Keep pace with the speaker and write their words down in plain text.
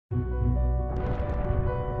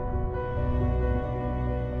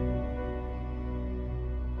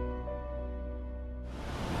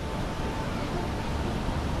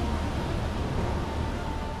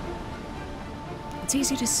it's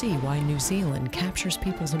easy to see why New Zealand captures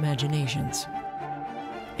people's imaginations.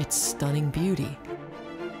 Its stunning beauty,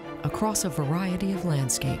 across a variety of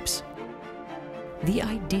landscapes. The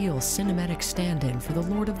ideal cinematic stand-in for the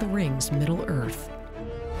Lord of the Rings Middle-earth.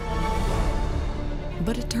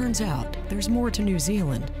 But it turns out there's more to New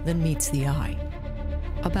Zealand than meets the eye.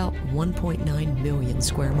 About 1.9 million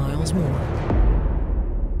square miles more.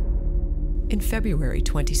 In February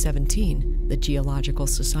 2017, the Geological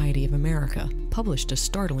Society of America published a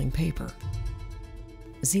startling paper.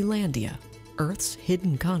 Zealandia, Earth's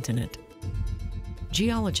hidden continent.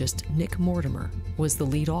 Geologist Nick Mortimer was the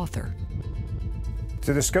lead author.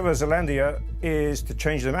 To discover Zealandia is to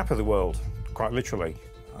change the map of the world, quite literally.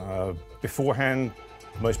 Beforehand,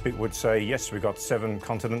 most people would say, yes, we've got 7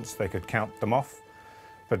 continents, they could count them off.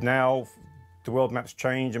 But now the world map's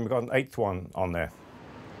changed and we've got an 8th one on there.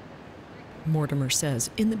 Mortimer says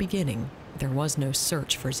in the beginning, there was no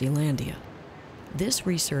search for Zealandia. This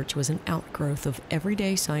research was an outgrowth of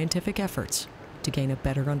everyday scientific efforts to gain a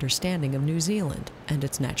better understanding of New Zealand and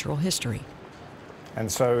its natural history.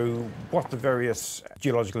 And so what the various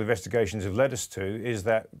geological investigations have led us to is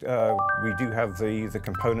that we do have the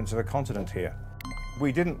components of a continent here.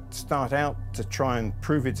 We didn't start out to try and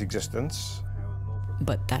prove its existence.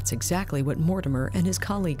 But that's exactly what Mortimer and his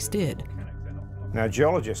colleagues did. Now,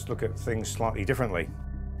 geologists look at things slightly differently.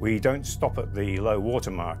 We don't stop at the low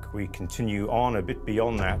water mark. We continue on a bit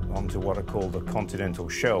beyond that onto what are called the continental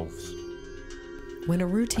shelves. When a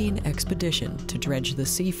routine expedition to dredge the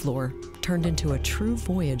seafloor turned into a true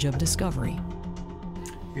voyage of discovery.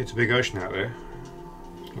 It's a big ocean out there.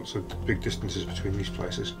 Lots of big distances between these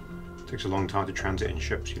places. It takes a long time to transit in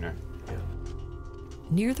ships, you know.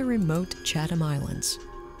 Near the remote Chatham Islands,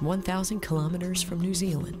 1,000 kilometers from New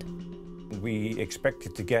Zealand. We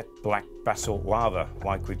expected to get black basalt lava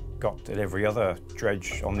like we got at every other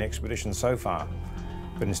dredge on the expedition so far.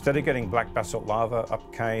 But instead of getting black basalt lava,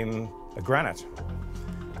 up came a granite.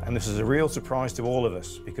 And this is a real surprise to all of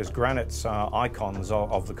us because granites are icons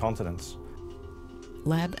of the continents.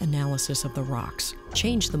 Lab analysis of the rocks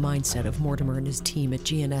changed the mindset of Mortimer and his team at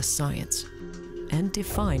GNS Science and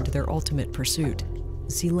defined their ultimate pursuit,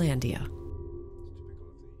 Zealandia.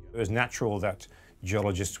 It was natural that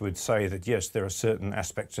geologists would say that, yes, there are certain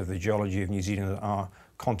aspects of the geology of New Zealand that are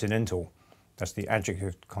continental. That's the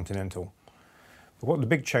adjective, continental. But what the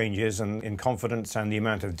big change is in confidence and the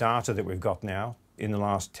amount of data that we've got now in the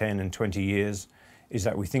last 10 and 20 years is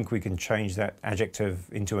that we think we can change that adjective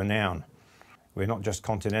into a noun. We're not just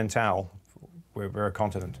continental, we're a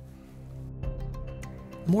continent.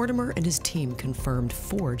 Mortimer and his team confirmed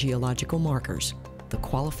 4 geological markers, the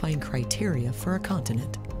qualifying criteria for a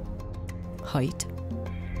continent. Height,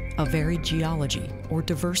 a varied geology or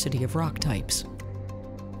diversity of rock types,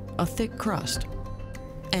 a thick crust,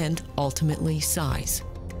 and ultimately size.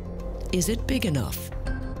 Is it big enough?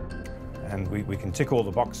 And we can tick all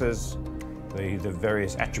the boxes, the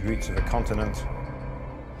various attributes of a continent.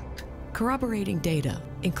 Corroborating data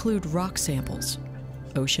include rock samples,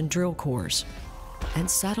 ocean drill cores, and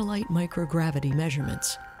satellite microgravity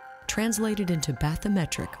measurements, translated into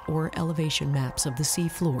bathymetric or elevation maps of the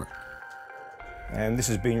seafloor. And this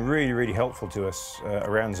has been really, really helpful to us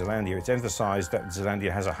around Zealandia. It's emphasized that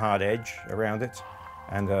Zealandia has a hard edge around it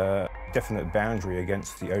and a definite boundary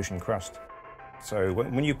against the ocean crust. So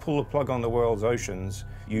when you pull the plug on the world's oceans,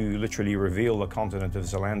 you literally reveal the continent of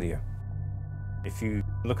Zealandia. If you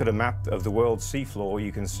look at a map of the world's seafloor,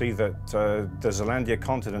 you can see that the Zealandia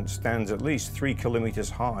continent stands at least 3 kilometers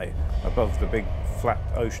high above the big flat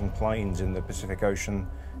ocean plains in the Pacific Ocean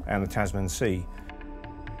and the Tasman Sea.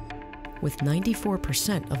 With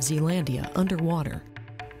 94% of Zealandia underwater,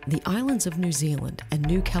 the islands of New Zealand and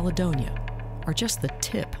New Caledonia are just the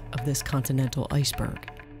tip of this continental iceberg.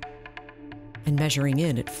 And measuring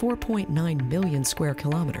in at 4.9 million square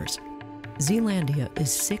kilometers, Zealandia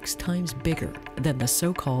is 6 times bigger than the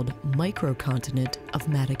so-called microcontinent of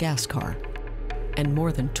Madagascar, and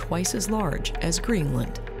more than twice as large as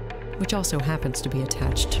Greenland, which also happens to be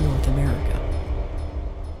attached to North America.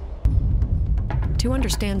 To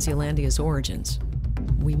understand Zealandia's origins,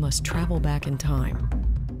 we must travel back in time,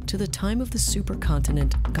 to the time of the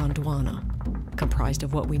supercontinent Gondwana, comprised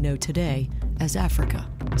of what we know today as Africa,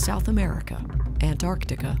 South America,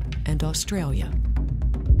 Antarctica, and Australia.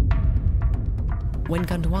 When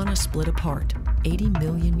Gondwana split apart 80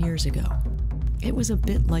 million years ago, it was a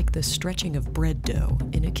bit like the stretching of bread dough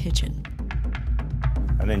in a kitchen.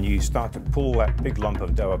 And then you start to pull that big lump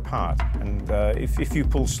of dough apart. And if you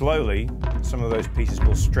pull slowly, some of those pieces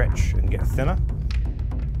will stretch and get thinner.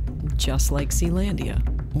 Just like Zealandia,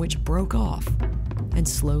 which broke off and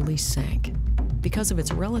slowly sank. because of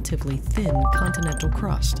its relatively thin continental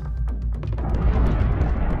crust.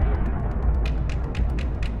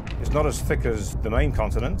 It's not as thick as the main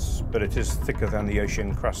continents, but it is thicker than the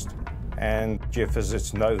ocean crust. And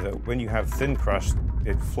geophysicists know that when you have thin crust,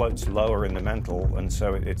 it floats lower in the mantle, and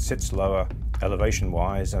so it sits lower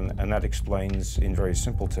elevation-wise, and that explains, in very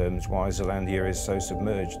simple terms, why Zealandia is so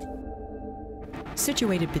submerged.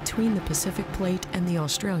 Situated between the Pacific Plate and the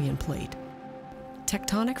Australian Plate,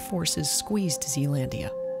 tectonic forces squeezed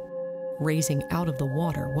Zealandia, raising out of the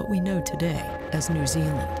water what we know today as New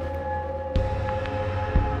Zealand.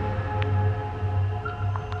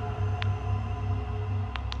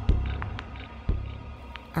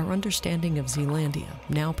 Our understanding of Zealandia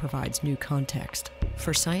now provides new context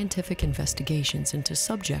for scientific investigations into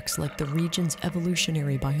subjects like the region's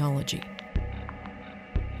evolutionary biology.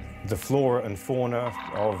 The flora and fauna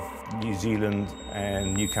of New Zealand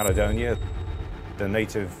and New Caledonia, the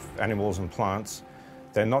native animals and plants,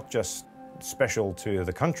 they're not just special to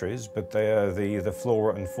the countries, but they are the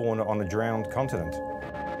flora and fauna on a drowned continent.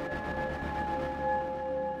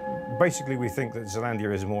 Basically, we think that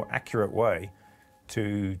Zealandia is a more accurate way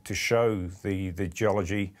to show the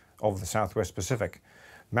geology of the Southwest Pacific.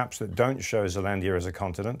 Maps that don't show Zealandia as a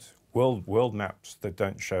continent, world maps that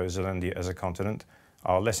don't show Zealandia as a continent,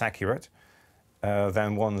 are less accurate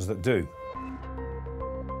than ones that do.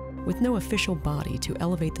 With no official body to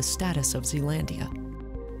elevate the status of Zealandia,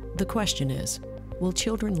 the question is, will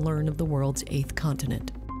children learn of the world's 8th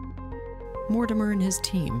continent? Mortimer and his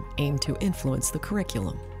team aim to influence the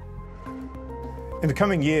curriculum. In the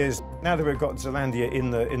coming years, now that we've got Zealandia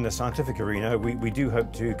in the scientific arena, we do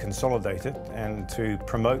hope to consolidate it and to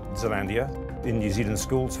promote Zealandia in New Zealand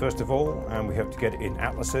schools, first of all, and we hope to get it in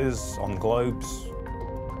atlases, on globes.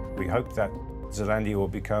 We hope that Zealandia will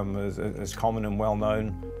become as common and well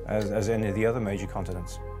known as any of the other major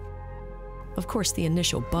continents. Of course, the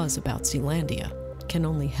initial buzz about Zealandia can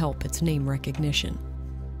only help its name recognition.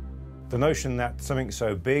 The notion that something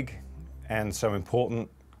so big and so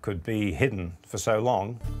important could be hidden for so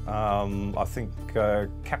long, I think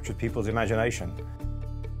captured people's imagination.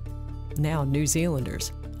 Now New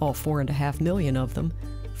Zealanders, all 4.5 million of them,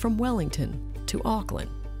 from Wellington to Auckland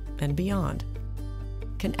and beyond,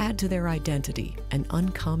 can add to their identity an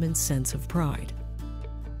uncommon sense of pride.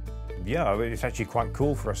 Yeah, it's actually quite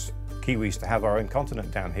cool for us Kiwis to have our own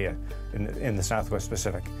continent down here in the Southwest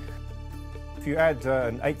Pacific. If you add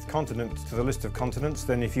an 8th continent to the list of continents,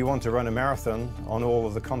 then if you want to run a marathon on all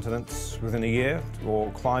of the continents within a year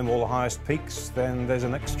or climb all the highest peaks, then there's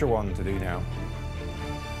an extra one to do now.